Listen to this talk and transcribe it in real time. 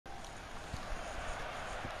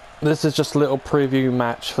This is just a little preview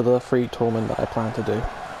match for the free tournament that I plan to do.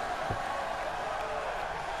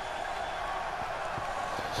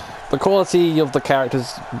 The quality of the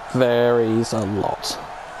characters varies a lot.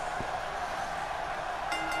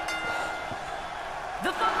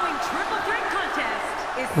 The following triple threat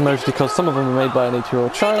contest is Mostly because some of them are made by an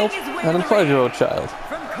 8-year-old child and a 5-year-old child.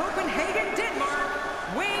 from Copenhagen,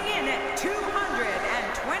 Denmark, weighing in at 220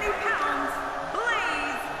 pounds,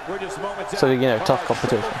 Blaze. We're just moments So, out you know, from tough our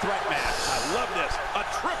competition. triple threat match. I love this. A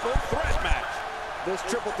triple threat match. This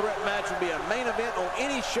triple threat match will be a main event on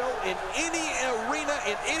any show, in any arena,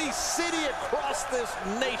 in any city across this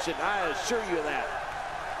nation. I assure you of that.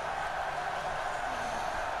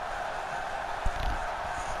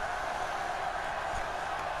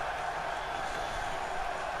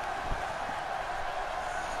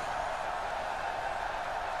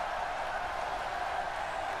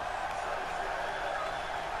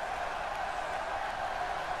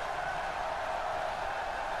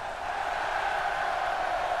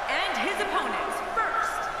 His opponents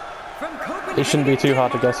first from Copenhagen, It shouldn't be too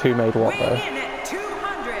hard to guess who made what, though. weighing in at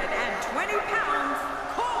 220 pounds,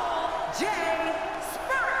 Cole J.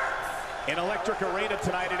 Spurts. An electric arena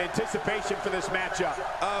tonight in anticipation for this matchup.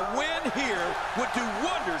 A win here would do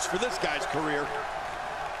wonders for this guy's career.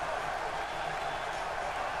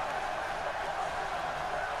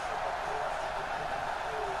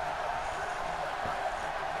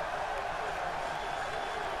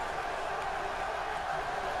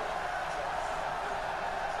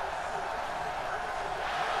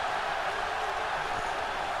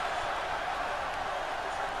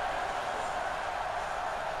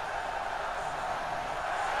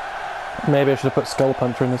 Maybe I should have put Skull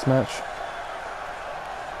Puncher in this match.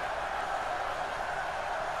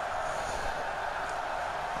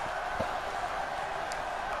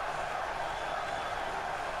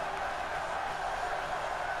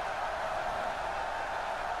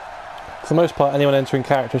 For the most part, anyone entering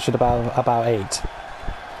character should have about 8.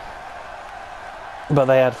 But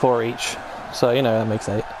they had 4 each. So, you know, that makes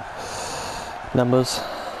 8. Numbers.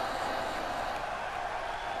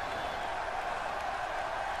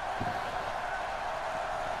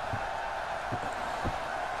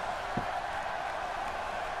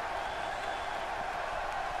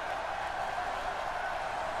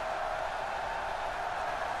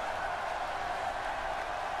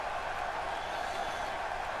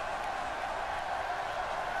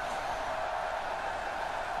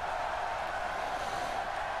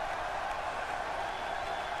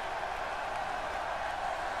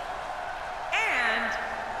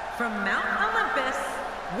 From Mount Olympus,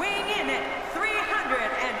 weighing in at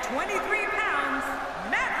 323 pounds,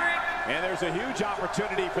 Maverick. And there's a huge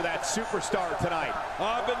opportunity for that superstar tonight.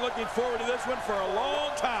 I've been looking forward to this one for a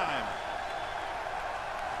long time.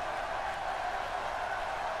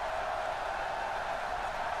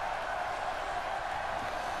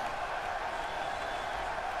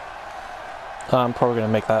 I'm probably going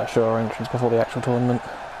to make that a show entrance before the actual tournament.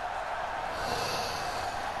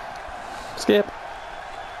 Skip.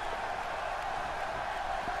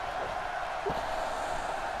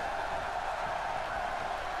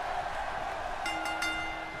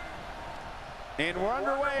 And we're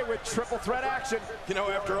underway with triple threat action. You know,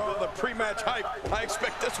 after all the pre-match hype, I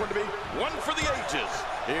expect this one to be one for the ages.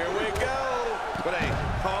 Here we go. But hey,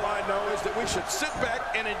 all I know is that we should sit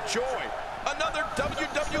back and enjoy. Another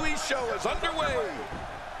WWE show is underway.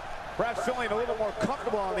 Perhaps feeling a little more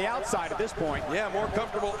comfortable on the outside at this point. Yeah, more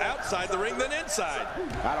comfortable outside the ring than inside.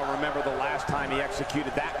 I don't remember the last time he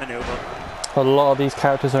executed that maneuver. A lot of these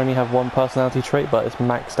characters only have one personality trait, but it's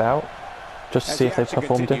maxed out. Just to see if they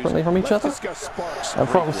perform differently from each other. And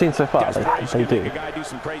from what we've seen so far, they do.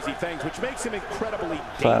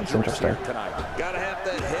 So that's interesting. Gotta have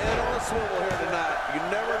that head on a swivel here tonight. You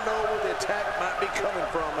never know where the attack might be coming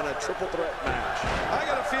from in a triple threat match. I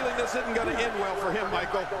got a feeling this isn't gonna end well for him,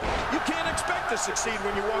 Michael. You can't expect to succeed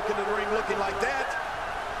when you walk into the ring looking like that.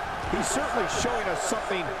 He's certainly showing us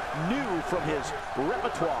something new from his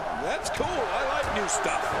repertoire. That's cool. I like new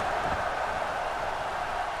stuff.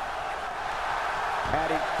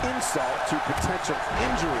 Adding insult to potential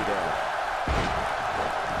injury there.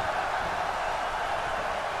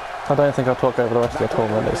 I don't think I'll talk over the rest of the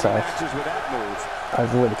tournament itself. I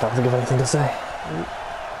really can't think of anything to say.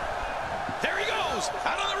 There he goes,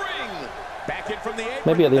 out of the ring. Back in from the apron.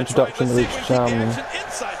 Maybe at the introduction of each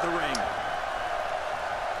inside the ring.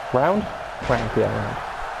 Round? Round, yeah, round.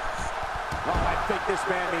 Oh, I think this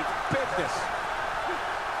man means business.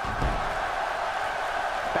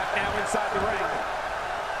 Back now inside the ring.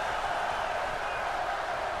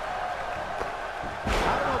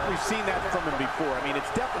 I don't know if we've we've seen that from him before. I mean,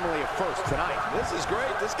 it's definitely a first tonight. This is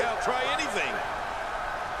great. This guy will try anything.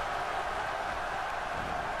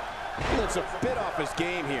 Looks a bit off his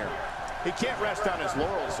game here. He can't rest on his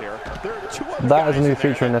laurels here. There are two other That is a guys new in there.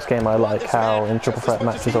 feature in this game I like, how in triple threat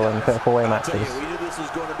matches or in fatal four-way matches,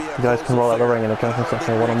 you guys can roll out the ring and it can consist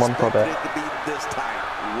of one-on-one for a bit. This time,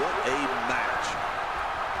 what a match.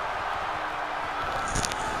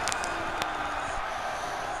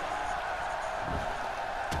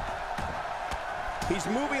 He's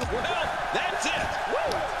moving. Well, that's it. Woo!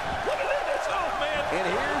 Look at this. Oh, man. And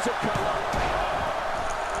here's a cover.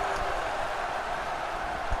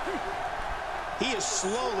 He is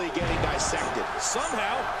slowly getting dissected.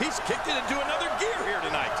 Somehow, he's kicked it into another gear here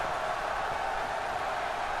tonight.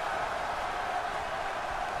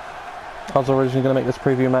 I was originally going to make this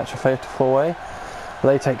preview match a fatal four-way, but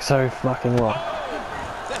they take so fucking long. Oh,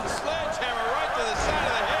 that sledgehammer right to the side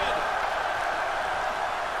of the head.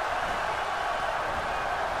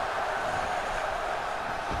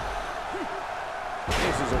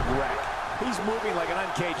 This is a wreck. He's moving like an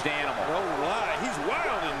uncaged animal. No lie, he's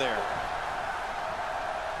wild in there.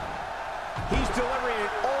 He's delivering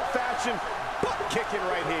an old-fashioned butt kicking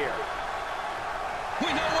right here.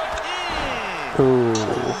 We know what Ooh.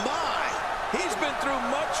 Oh my! He's been through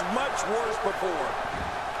much, much worse before.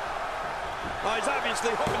 He's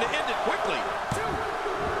obviously hoping to end it quickly.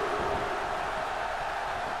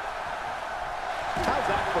 How's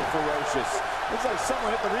that for ferocious? Looks like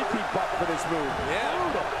someone hit the repeat button for this move.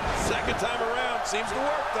 Yeah, second time around. Seems to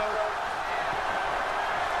work, though.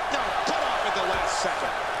 No, cut off at the last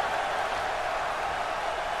second.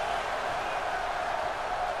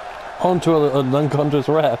 Onto an unconscious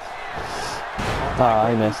ref. Ah,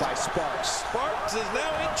 I missed. Sparks is now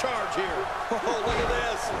in charge here. Oh, look at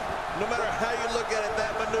this. No matter how you look at it,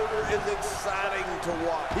 that maneuver is exciting to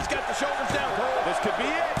watch. He's got the shoulders down, Cole. This could be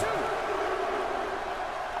it.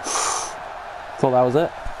 Thought that was it.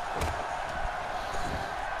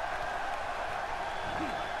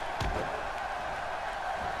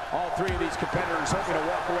 All three of these competitors hoping to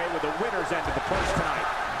walk away with the winner's end of the purse tonight.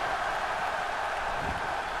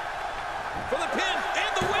 For the pin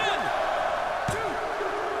and the win.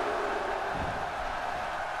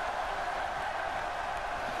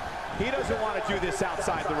 He doesn't want to do this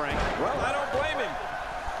outside the ring. Well, I don't blame him.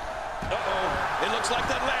 Uh-oh. It looks like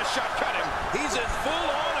that last shot cut him. He's in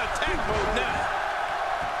full-on attack mode now.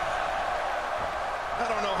 I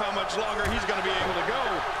don't know how much longer he's going to be able to go.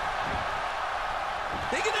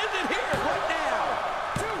 He can end it here right now.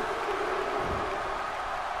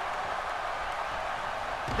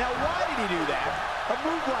 Now, why did he do that? A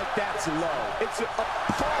move like that's low. It's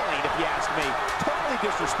appalling, if you ask me. Totally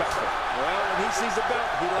disrespectful. Well, when he sees a belt,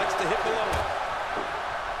 he likes to hit below it.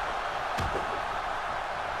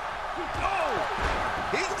 Oh!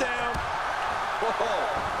 He's down. Whoa!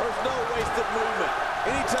 There's no wasted movement.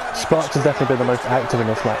 Anytime Sparks has definitely been the most active in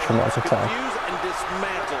this match from what I could tell. confuse and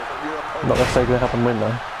dismantle your opponent. Not necessarily going to help him win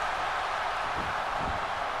though.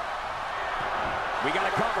 We got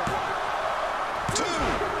a cover. Two.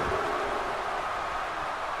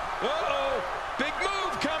 Uh-oh. Big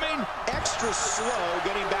move coming. Extra slow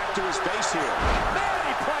getting back to his base here. Man,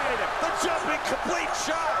 he planted him. The jumping complete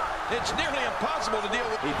shot. It's nearly impossible to deal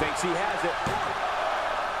with. He thinks he has it.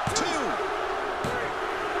 Two.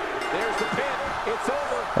 There's the pin. It's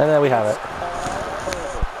over. And there we have it.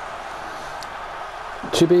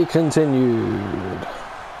 To be continued.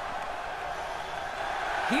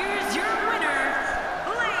 Here's your winner,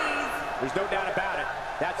 Blaze. There's no doubt about it.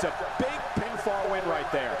 That's a big pinfall win right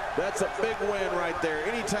there. That's a big win right there.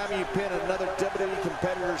 Anytime you pin another WWE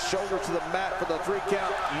competitor's shoulder to the mat for the 3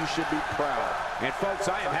 count, you should be proud. And folks,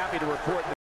 I am happy to report